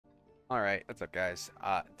Alright, what's up guys?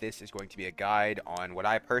 This is going to be a guide on what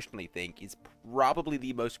I personally think is probably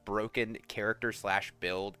the most broken character slash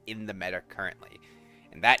build in the meta currently.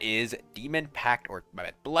 And that is Demon Pact, or my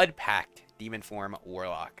bad, Blood Pact Demon Form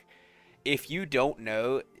Warlock. If you don't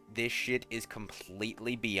know, this shit is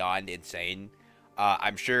completely beyond insane.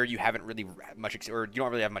 I'm sure you haven't really or you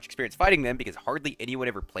don't really have much experience fighting them because hardly anyone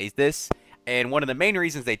ever plays this. And one of the main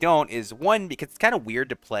reasons they don't is, one, because it's kind of weird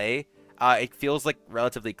to play. It feels like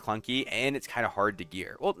relatively clunky, and it's kind of hard to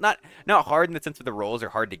gear. Well, not hard in the sense of the rolls are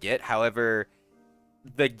hard to get. However,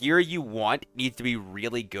 the gear you want needs to be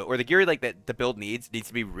really good, or the gear like that the build needs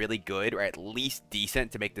to be really good, or at least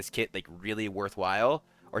decent to make this kit like really worthwhile,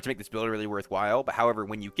 or to make this build really worthwhile. But however,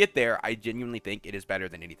 when you get there, I genuinely think it is better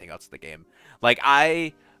than anything else in the game. Like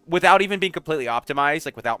without even being completely optimized,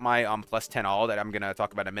 like without my plus 10 all that I'm gonna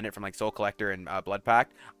talk about in a minute from like Soul Collector and Blood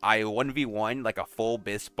Pact, I 1v1 like a full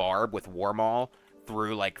Bis Barb with Warmaul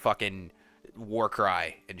through like fucking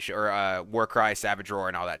Warcry and Warcry, Savage Roar,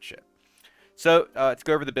 and all that shit. So let's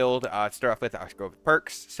go over the build. To start off with, I'll go with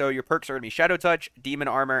perks. So your perks are gonna be Shadow Touch, Demon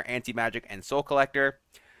Armor, Anti-Magic, and Soul Collector.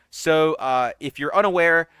 So if you're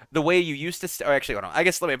unaware, the way you used to, actually, hold on. I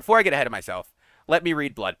guess before I get ahead of myself, let me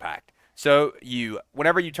read Blood Pact. So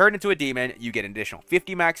whenever you turn into a demon, you get an additional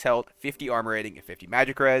 50 max health, 50 armor rating, and 50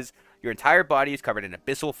 magic res. Your entire body is covered in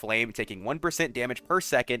abyssal flame, taking 1% damage per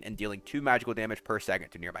second and dealing 2 magical damage per second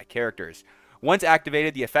to nearby characters. Once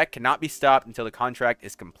activated, the effect cannot be stopped until the contract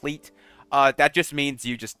is complete. That just means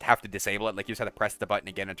you just have to disable it. Like, you just have to press the button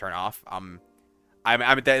again and turn off.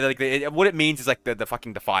 What it means is like the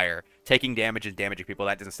fucking fire, taking damage and damaging people.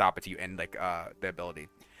 That doesn't stop until you end like the ability.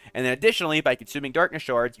 And then additionally, by consuming Darkness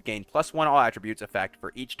Shards, you gain +1 all attributes effect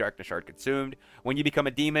for each Darkness Shard consumed. When you become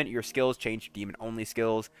a demon, your skills change to demon-only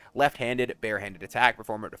skills. Left-handed, bare-handed attack,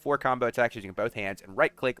 perform up to 4 combo attacks using both hands, and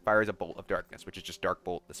right-click fires a Bolt of Darkness, which is just Dark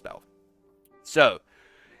Bolt, the spell. So,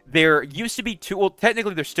 there used to be two, well,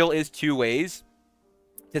 technically there still is 2 ways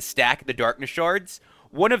to stack the Darkness Shards.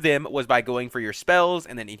 One of them was by going for your spells,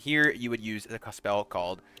 and then in here, you would use a spell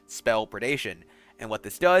called Spell Predation. And what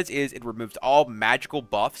this does is it removes all magical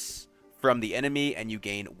buffs from the enemy, and you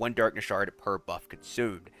gain 1 Darkness Shard per buff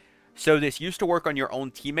consumed. So this used to work on your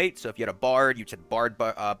own teammates. So if you had a Bard, you said Bard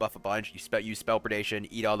buff a bunch, you use Spell Predation,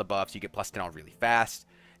 eat all the buffs, you get +10 all really fast.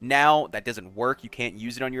 Now, that doesn't work. You can't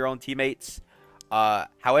use it on your own teammates.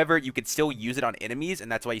 However, you can still use it on enemies,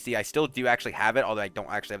 and that's why you see I still do actually have it, although I don't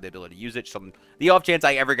actually have the ability to use it. So the off chance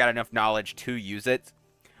I ever got enough knowledge to use it,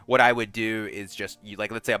 what I would do is just,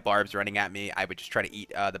 let's say a Barb's running at me, I would just try to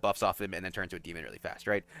eat the buffs off him and then turn into a demon really fast,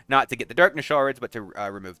 right? Not to get the Darkness Shards, but to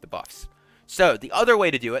remove the buffs. So the other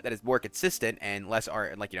way to do it that is more consistent and less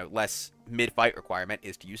mid-fight requirement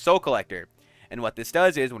is to use Soul Collector. And what this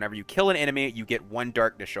does is whenever you kill an enemy, you get 1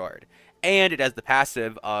 Darkness Shard. And it has the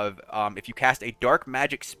passive of if you cast a dark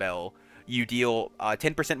magic spell, you deal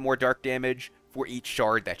 10% more dark damage for each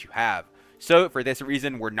shard that you have. So for this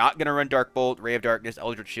reason, we're not going to run Dark Bolt, Ray of Darkness,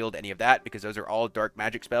 Eldritch Shield, any of that, because those are all dark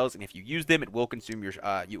magic spells, and if you use them, it will consume your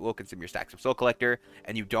stacks of Soul Collector,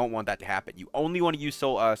 and you don't want that to happen. You only want to use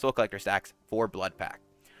Soul Collector stacks for Blood Pact.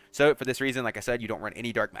 So for this reason, like I said, you don't run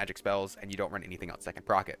any dark magic spells, and you don't run anything else that can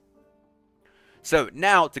proc it. So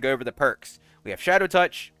now to go over the perks. We have Shadow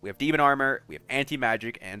Touch, we have Demon Armor, we have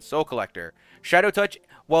Anti-Magic, and Soul Collector. Shadow Touch,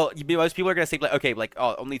 well, most people are going to say, like, okay, like,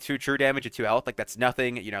 oh, only 2 true damage and 2 health. Like, that's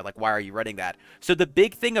nothing, you know, like, why are you running that? So the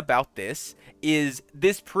big thing about this is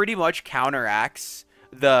this pretty much counteracts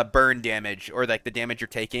the burn damage, or, like, the damage you're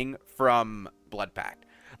taking from Blood Pact.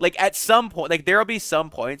 Like, at some point, like, there'll be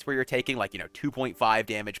some points where you're taking, like, you know, 2.5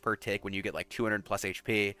 damage per tick when you get, like, 200 plus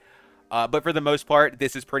HP. But for the most part,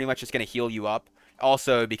 this is pretty much just going to heal you up.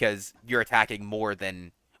 Also, because you're attacking more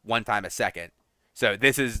than 1 time a second. So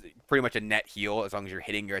this is pretty much a net heal as long as you're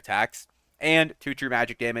hitting your attacks. And 2 true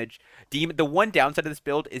magic damage. The one downside of this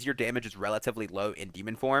build is your damage is relatively low in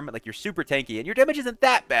demon form. Like, you're super tanky, and your damage isn't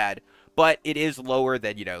that bad. But it is lower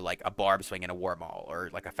than, you know, like a Barb swing and a Warmaul,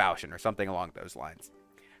 or like a Falchion, or something along those lines.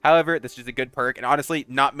 However, this is a good perk. And honestly,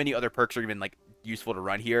 not many other perks are even, like, useful to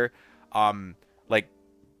run here. Like,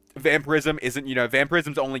 Vampirism isn't, you know,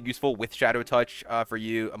 Vampirism's only useful with Shadow Touch for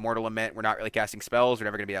you. Immortal Lament, we're not really casting spells. We're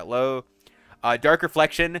never going to be that low. Dark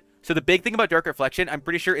Reflection. So the big thing about Dark Reflection, I'm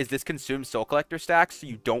pretty sure, is this consumes Soul Collector stacks. So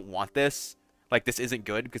you don't want this. Like, this isn't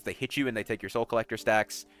good because they hit you and they take your Soul Collector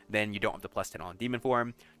stacks. Then you don't have the +10 on Demon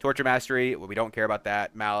Form. Torture Mastery, well, we don't care about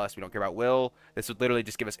that. Malice, we don't care about Will. This would literally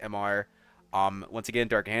just give us MR. Once again,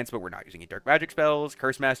 Dark Enhancement, we're not using any Dark Magic spells.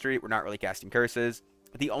 Curse Mastery, we're not really casting curses.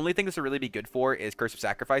 The only thing this will really be good for is Curse of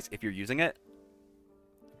Sacrifice if you're using it.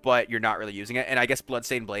 but you're not really using it. And I guess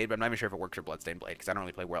Bloodstained Blade, but I'm not even sure if it works for Bloodstained Blade because I don't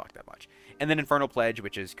really play Warlock that much. And then Infernal Pledge,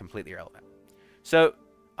 which is completely irrelevant. So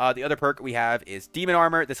the other perk we have is Demon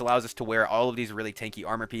Armor. This allows us to wear all of these really tanky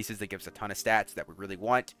armor pieces that gives a ton of stats that we really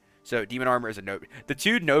want. So Demon Armor is the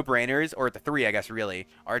two no-brainers, or the three, I guess, really,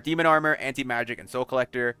 are Demon Armor, Anti-Magic, and Soul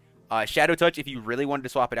Collector. Shadow Touch, if you really wanted to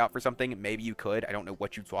swap it out for something, maybe you could. I don't know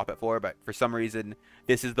what you'd swap it for, but for some reason,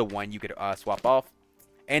 this is the one you could swap off.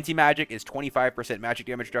 Anti-Magic is 25% magic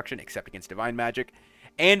damage reduction, except against Divine Magic.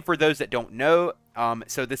 And for those that don't know,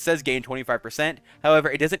 so this says gain 25%. However,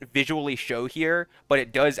 it doesn't visually show here, but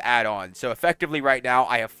it does add on. So effectively right now,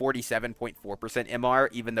 I have 47.4% MR,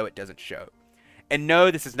 even though it doesn't show. And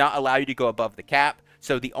no, this does not allow you to go above the cap.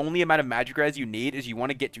 So the only amount of magic res you need is you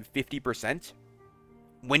want to get to 50%.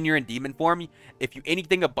 When you're in demon form, if you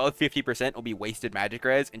anything above 50% will be wasted magic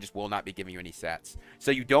res and just will not be giving you any stats.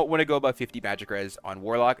 So you don't want to go above 50 magic res on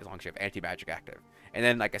Warlock as long as you have anti-magic active. And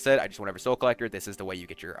then, like I said, I just went over Soul Collector. This is the way you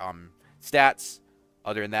get your stats.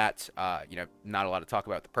 Other than that, you know, not a lot to talk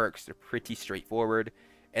about the perks. They're pretty straightforward.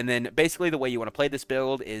 And then basically the way you want to play this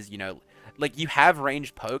build is, you know, like you have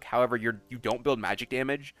ranged poke. However, you don't build magic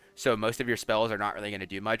damage, so most of your spells are not really going to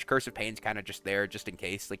do much. Curse of Pain's kind of just there just in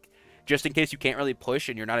case, like. Just in case you can't really push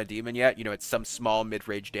and you're not a demon yet, you know, it's some small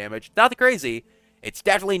mid-range damage. Nothing crazy. It's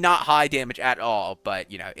definitely not high damage at all,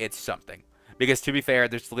 but, you know, it's something. Because, to be fair,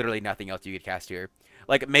 there's literally nothing else you could cast here.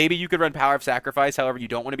 Like, maybe you could run Power of Sacrifice, however, you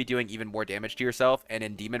don't want to be doing even more damage to yourself, and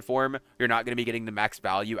in demon form, you're not going to be getting the max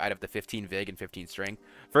value out of the 15 Vig and 15 Strength.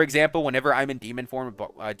 For example, whenever I'm in demon form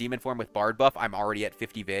with Bard buff, I'm already at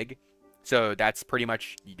 50 Vig. So that's pretty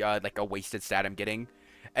much, like, a wasted stat I'm getting.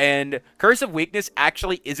 And Curse of Weakness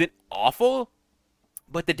actually isn't awful,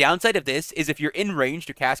 but the downside of this is if you're in range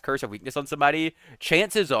to cast Curse of Weakness on somebody,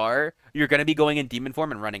 chances are you're going to be going in demon form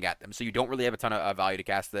and running at them, so you don't really have a ton of value to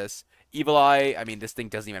cast this. Evil Eye, I mean, this thing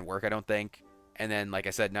doesn't even work, I don't think. And then, like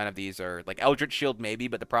I said, none of these are, like, Eldritch Shield maybe,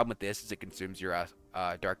 but the problem with this is it consumes your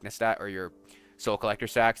Darkness stat or your Soul Collector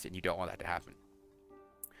stacks, and you don't want that to happen.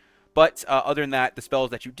 But other than that, the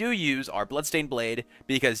spells that you do use are Bloodstained Blade,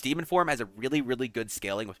 because Demon Form has a really, really good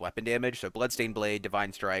scaling with weapon damage. So Bloodstained Blade,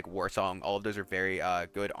 Divine Strike, Warsong, all of those are very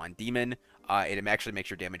good on Demon. It actually makes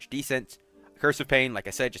your damage decent. Curse of Pain, like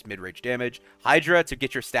I said, just mid-range damage. Hydra to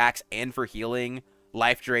get your stacks and for healing.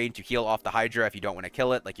 Life Drain to heal off the Hydra if you don't want to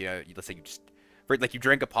kill it. Like, you know, let's say you just, like you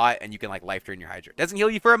drink a pot and you can like Life Drain your Hydra. Doesn't heal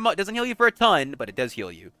you for a ton, but it does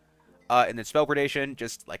heal you. And then Spell Predation,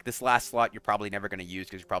 just like this last slot, you're probably never going to use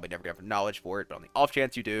because you're probably never going to have knowledge for it. But on the off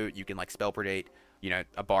chance you do, you can like Spell Predate, you know,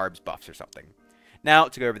 a Barb's buffs or something. Now,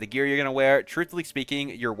 to go over the gear you're going to wear, truthfully speaking,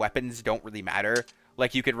 your weapons don't really matter.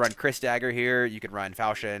 Like, you could run Chris Dagger here, you could run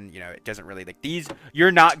Falchion, you know, it doesn't really, like, these,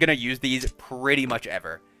 you're not going to use these pretty much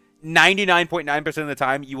ever. 99.9% of the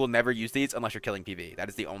time, you will never use these unless you're killing PV. That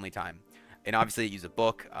is the only time. And obviously, use a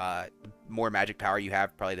book. More magic power you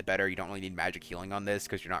have, probably the better. You don't really need magic healing on this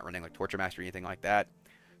because you're not running like Torture Master or anything like that.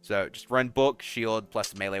 So just run book, shield,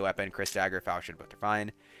 plus melee weapon, Chris Dagger, Falchion, both are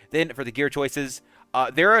fine. Then for the gear choices,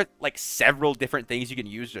 there are like several different things you can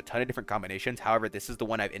use. There's a ton of different combinations. However, this is the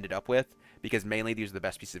one I've ended up with because mainly these are the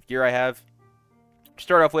best pieces of gear I have. To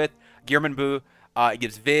start off with, Gearman Boo. It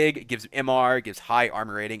gives Vig, it gives MR, it gives high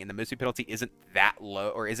armor rating, and the movement penalty isn't that low,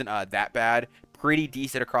 or isn't that bad. Pretty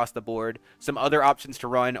decent across the board. Some other options to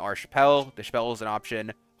run are Chappelle. The Chappelle is an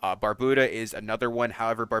option. Barbuda is another one.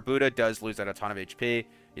 However, Barbuda does lose out a ton of HP.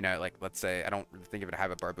 You know, like, let's say, I don't think of it to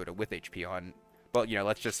have a Barbuda with HP on. But, you know,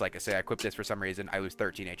 let's just, like, say I equip this for some reason, I lose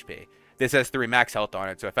 13 HP. This has 3 max health on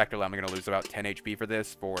it, so effectively I'm going to lose about 10 HP for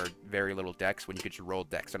this for very little dex when you could just roll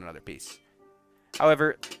dex on another piece.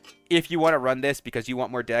 However, if you want to run this because you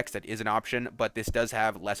want more dex, that is an option, but this does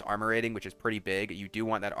have less armor rating, which is pretty big. You do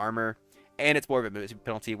want that armor, and it's more of a movement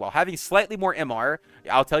penalty. While having slightly more MR,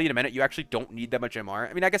 I'll tell you in a minute, you actually don't need that much MR.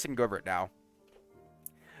 I mean, I guess I can go over it now.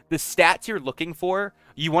 The stats you're looking for,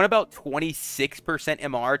 you want about 26%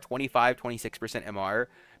 MR, 25, 26% MR,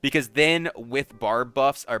 because then with Bard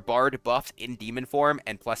buffs in demon form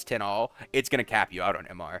and plus 10 all, it's going to cap you out on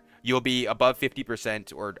MR. You'll be above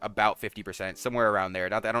 50% or about 50%, somewhere around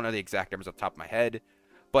there. I don't know the exact numbers off the top of my head,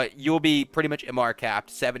 but you'll be pretty much MR capped,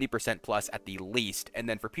 70% plus at the least. And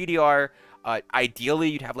then for PDR, ideally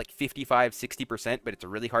you'd have like 55, 60%, but it's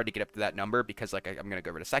really hard to get up to that number because, like I'm going to go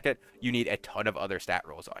over in a second, you need a ton of other stat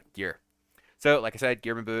rolls on gear. So, like I said,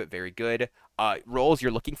 Gearman Boo, very good. Rolls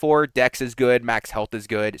you're looking for, Dex is good, Max Health is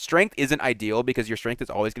good. Strength isn't ideal because your strength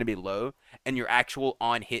is always going to be low, and your actual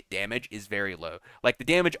on-hit damage is very low. Like, the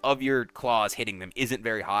damage of your claws hitting them isn't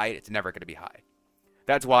very high. It's never going to be high.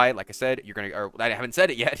 That's why, like I said, you're gonna, or I haven't said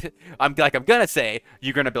it yet. I'm gonna say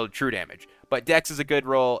you're gonna build true damage. But Dex is a good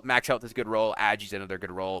roll, Max Health is a good roll, Agi's another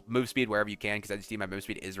good roll. Move speed wherever you can, because as you see, my move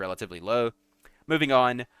speed is relatively low. Moving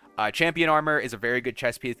on, Champion Armor is a very good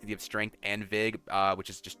chest piece because you have Strength and Vig, which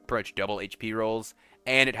is just pretty much double HP rolls,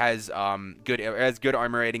 and it has good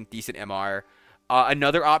armor rating, decent MR.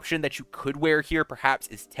 Another option that you could wear here perhaps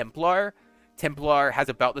is Templar. Templar has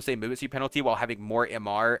about the same movement speed penalty while having more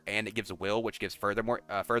MR, and it gives Will, which gives further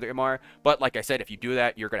MR. But like I said, if you do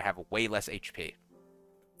that, you're going to have way less HP.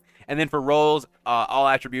 And then for rolls, all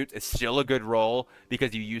attributes is still a good roll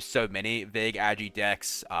because you use so many. Vig, Agi,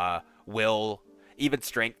 Dex, Will, even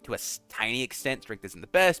Strength to a tiny extent. Strength isn't the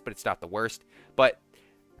best, but it's not the worst. But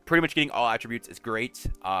pretty much getting all attributes is great.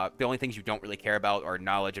 The only things you don't really care about are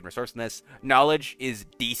knowledge and resourcefulness. Knowledge is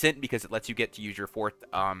decent because it lets you get to use your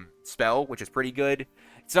 4th spell, which is pretty good.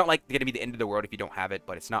 It's not like going to be the end of the world if you don't have it,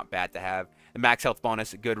 but it's not bad to have. The max health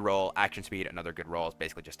bonus, good roll. Action speed, another good roll. It's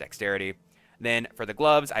basically just dexterity. Then for the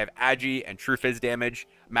gloves, I have Agi and True Fizz damage.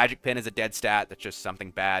 Magic Pin is a dead stat. That's just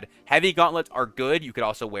something bad. Heavy gauntlets are good. You could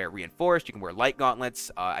also wear reinforced. You can wear light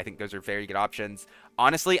gauntlets. I think those are very good options.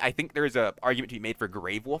 Honestly, I think there's an argument to be made for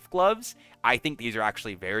Grave Wolf gloves. I think these are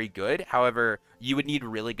actually very good. However, you would need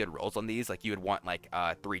really good rolls on these. Like you would want like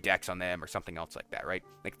 3 dex on them or something else like that, right?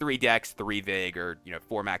 Like 3 dex, 3 vig, or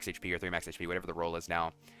 4 max HP or 3 max HP, whatever the roll is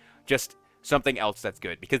now. Just something else that's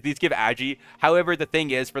good, because these give Agi. However, the thing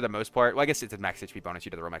is, for the most part, well, I guess it's a max HP bonus. You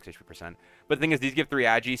do the roll max HP %. But the thing is, these give 3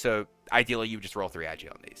 Agi, so ideally you just roll 3 Agi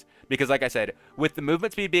on these. Because like I said, with the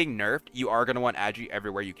movement speed being nerfed, you are going to want Agi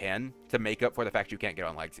everywhere you can to make up for the fact you can't get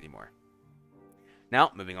on legs anymore.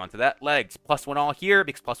 Now, moving on to that, legs. +1 all here,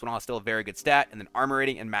 because +1 all is still a very good stat, and then armor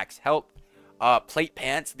rating and max health. Plate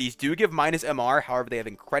pants, these do give -MR, however, they have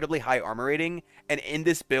incredibly high armor rating, and in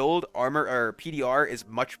this build, armor or PDR is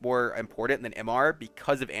much more important than MR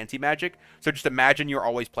because of anti-magic. So just imagine you're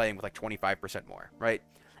always playing with like 25% more, right?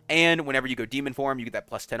 And whenever you go demon form, you get that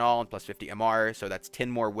 +10 all and +50 MR, so that's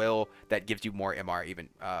 10 more will. That gives you more MR, even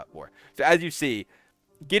more. So as you see,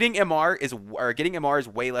 getting MR is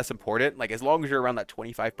way less important. Like as long as you're around that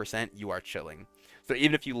 25%, you are chilling. So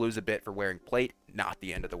even if you lose a bit for wearing plate, not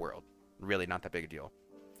the end of the world. Really not that big a deal.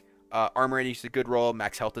 Armor rating is a good roll.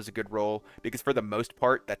 Max health is a good roll, because for the most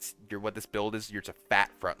part, that's what this build is. You're just a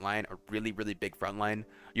fat front line, a really, really big front line.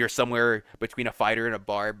 You're somewhere between a fighter and a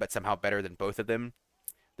barb, but somehow better than both of them.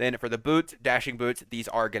 Then for the boots, dashing boots, these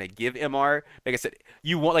are gonna give MR. Like I said,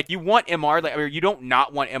 you want MR. Like, I mean, you don't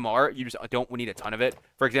not want MR. You just don't need a ton of it.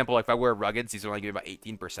 For example, like if I wear ruggeds, these are only giving about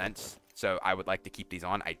 18%. So I would like to keep these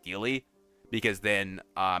on ideally, because then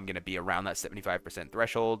I'm going to be around that 75%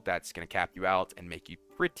 threshold. That's going to cap you out and make you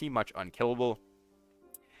pretty much unkillable.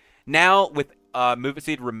 Now, with movement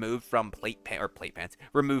speed removed from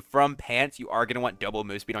removed from pants, you are going to want double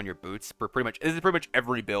move speed on your boots. For this is pretty much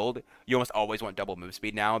every build. You almost always want double move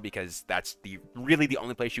speed now, because that's really the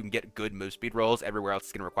only place you can get good move speed rolls. Everywhere else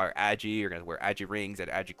is going to require Agi. You're going to wear Agi rings, an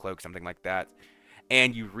Agi cloak, something like that.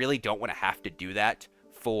 And you really don't want to have to do that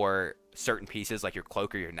for certain pieces like your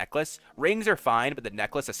cloak or your necklace. Rings are fine, but the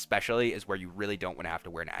necklace especially is where you really don't want to have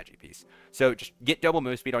to wear an Agi piece. So just get double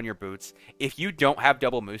move speed on your boots. If you don't have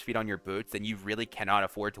double move speed on your boots, then you really cannot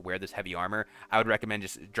afford to wear this heavy armor. I would recommend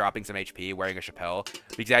just dropping some HP, wearing a Chappelle,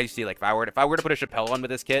 because as you see, like if I were to put a Chappelle on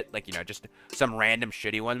with this kit, like just some random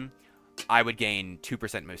shitty one, I would gain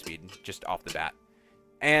 2% move speed just off the bat.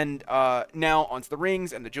 And now onto the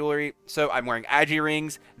rings and the jewelry. So I'm wearing Agi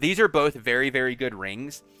rings. These are both very, very good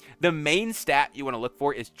rings. The main stat you want to look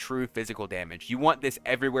for is true physical damage. You want this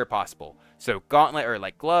everywhere possible. So gauntlet, or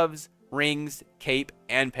like gloves, rings, cape,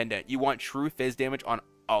 and pendant. You want true fizz damage on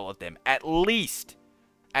all of them. At least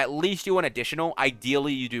you want additional.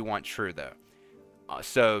 Ideally, you do want true though.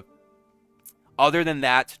 So other than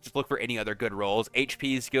that, just look for any other good rolls.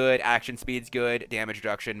 HP is good, action speed's good, damage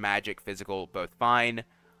reduction, magic, physical, both fine.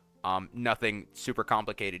 Nothing super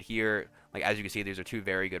complicated here. Like as you can see, these are 2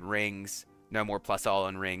 very good rings. No more plus all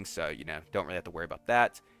on rings, so don't really have to worry about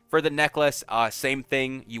that. For the necklace, same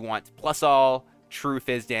thing. You want plus all, true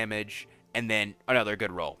fizz damage, and then another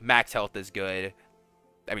good roll. Max health is good.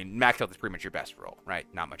 I mean, max health is pretty much your best roll, right?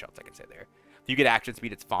 Not much else I can say there. If you get action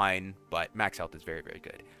speed, it's fine, but max health is very, very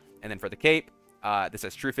good. And then for the cape, this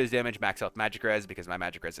has true fizz damage, max health, magic res, because my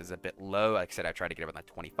magic res is a bit low. Like I said, I try to get around that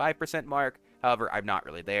 25% mark. However, I'm not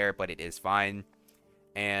really there, but it is fine.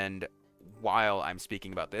 And while I'm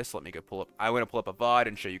speaking about this, let me go pull up. I want to pull up a VOD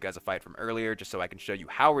and show you guys a fight from earlier, just so I can show you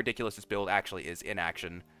how ridiculous this build actually is in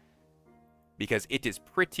action, because it is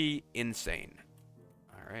pretty insane.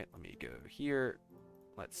 All right, let me go here.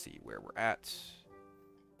 Let's see where we're at.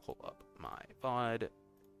 Pull up my VOD,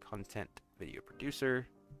 content video producer.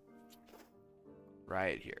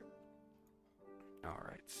 Right here.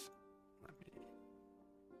 Alright. Let me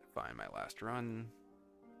find my last run.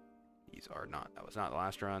 These are not, that was not the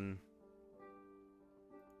last run.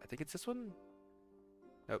 I think it's this one.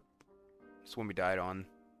 Nope. This one we died on.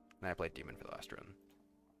 And I played Demon for the last run.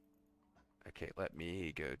 Okay, let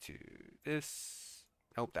me go to this.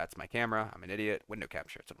 Nope, that's my camera. I'm an idiot. Window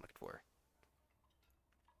capture, that's what I'm looking for.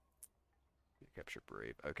 Capture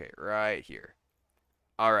Brave. Okay, right here.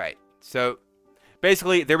 Alright, so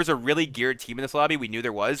basically, there was a really geared team in this lobby. We knew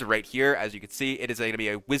there was. Right here, as you can see, it is going to be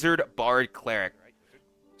a Wizard, Bard, Cleric.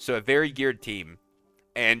 So a very geared team.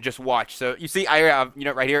 And just watch. So you see, I have, you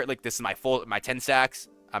know, right here, like this is my 10 stacks.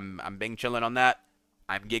 I'm being chilling on that.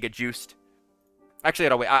 I'm giga juiced.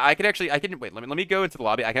 Actually, wait. I can wait. Let me go into the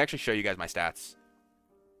lobby. I can actually show you guys my stats.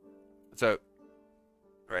 So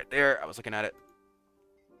right there, I was looking at it.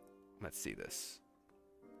 Let's see this.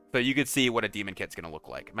 So you can see what a demon kit's gonna look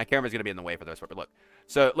like. My camera's gonna be in the way for this part, but look.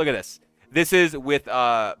 So look at this. This is with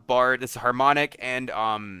Bard. This is harmonic and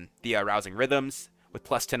the rousing rhythms with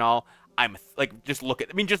plus 10 all. I'm like, just look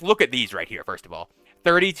at these right here. First of all,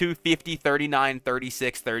 32, 50, 39,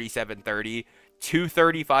 36, 37, 30,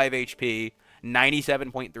 235 HP,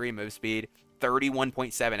 97.3 move speed,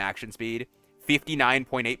 31.7 action speed,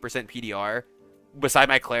 59.8% PDR. Beside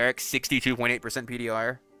my cleric, 62.8%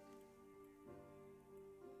 PDR.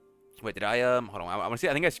 Wait, did I hold on? I want to see.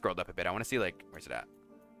 I think I scrolled up a bit. I want to see, like, where's it at?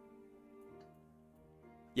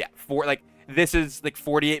 Yeah, this is like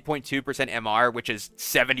 48.2% MR, which is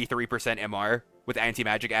 73% MR with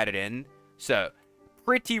anti-magic added in. So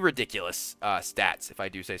pretty ridiculous stats, if I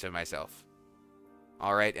do say so myself.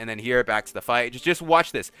 All right, and then here, back to the fight. Just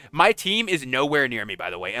watch this. My team is nowhere near me, by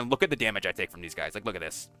the way, and look at the damage I take from these guys. Like, look at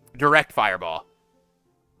this. Direct fireball.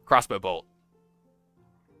 Crossbow bolt.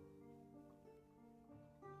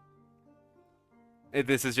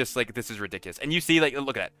 This is just, like, this is ridiculous. And you see, like,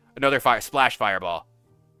 look at that. Another splash fireball.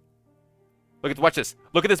 Watch this.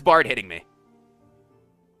 Look at this Bard hitting me.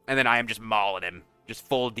 And then I am just mauling him. Just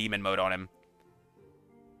full demon mode on him.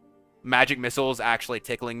 Magic missiles actually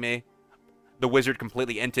tickling me. The Wizard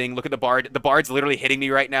completely inting. Look at the Bard. The Bard's literally hitting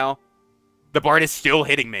me right now. The Bard is still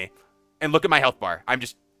hitting me. And look at my health bar. I'm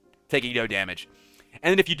just taking no damage.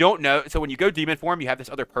 And then if you don't know, so when you go demon form, you have this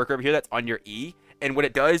other perk over here that's on your E. And what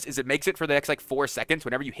it does is it makes it for the next, like, 4 seconds.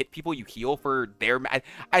 Whenever you hit people, you heal for their...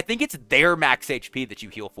 I think it's their max HP that you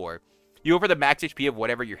heal for. You go for the max HP of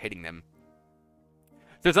whatever you're hitting them.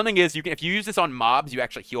 So something is, if you use this on mobs, you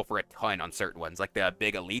actually heal for a ton on certain ones. Like the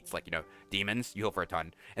big elites, like, you know, demons, you heal for a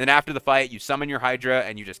ton. And then after the fight, you summon your Hydra,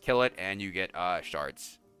 and you just kill it, and you get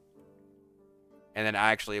shards. And then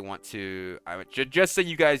I actually want to... just so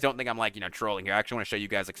you guys don't think I'm, like, you know, trolling here, I actually want to show you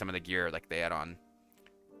guys, like, some of the gear, like, they add on.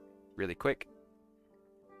 Really quick.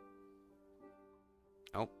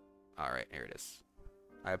 Oh, alright, here it is.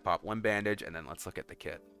 I pop one bandage, and then let's look at the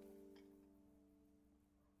kit.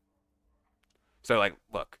 So, like,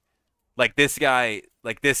 look. Like, this guy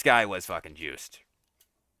was fucking juiced.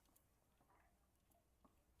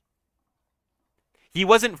 He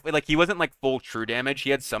wasn't, like, full true damage. He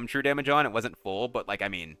had some true damage on. It wasn't full, but, like, I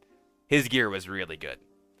mean, his gear was really good.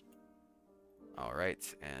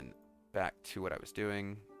 Alright, and back to what I was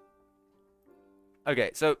doing. Okay,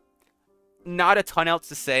 so... not a ton else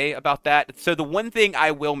to say about that. So the one thing I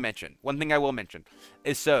will mention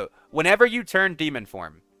is, so whenever you turn demon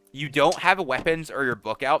form, you don't have weapons or your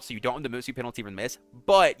book out, so you don't have the movement penalty from this,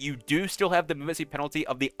 but you do still have the movement penalty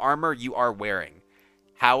of the armor you are wearing.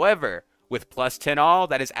 However, with plus 10 all,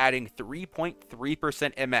 that is adding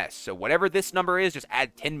 3.3% MS. So whatever this number is, just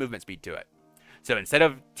add 10 movement speed to it. So instead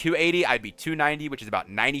of 280, I'd be 290, which is about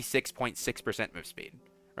 96.6% move speed,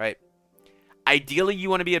 right? Ideally, you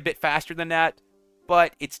want to be a bit faster than that,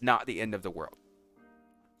 but it's not the end of the world.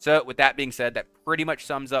 So, with that being said, that pretty much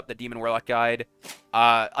sums up the Demon Warlock guide.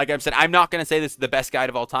 Like I said, I'm not going to say this is the best guide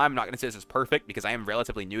of all time. I'm not going to say this is perfect, because I am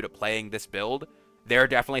relatively new to playing this build. There are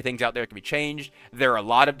definitely things out there that can be changed. There are a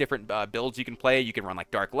lot of different builds you can play. You can run, like,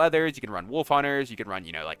 Dark Leathers. You can run Wolf Hunters. You can run,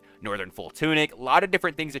 you know, like, Northern Full Tunic. A lot of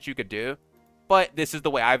different things that you could do. But this is the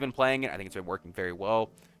way I've been playing it. I think it's been working very well.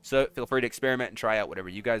 So feel free to experiment and try out whatever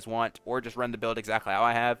you guys want, or just run the build exactly how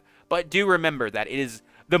I have. But do remember that it is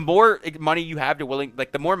the more money you have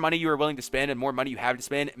the more money you are willing to spend and more money you have to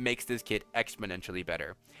spend makes this kit exponentially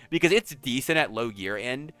better. Because it's decent at low gear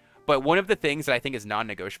end, but one of the things that I think is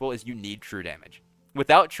non-negotiable is you need true damage.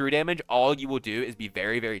 Without true damage, all you will do is be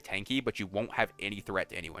very, very tanky, but you won't have any threat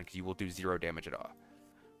to anyone because you will do 0 damage at all.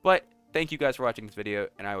 But thank you guys for watching this video,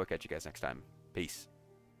 and I will catch you guys next time. Peace.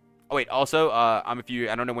 Oh wait, also, I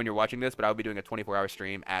don't know when you're watching this, but I'll be doing a 24-hour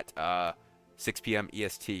stream at 6 p.m.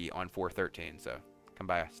 EST on 4/13. So come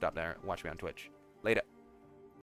by, stop there, watch me on Twitch. Later.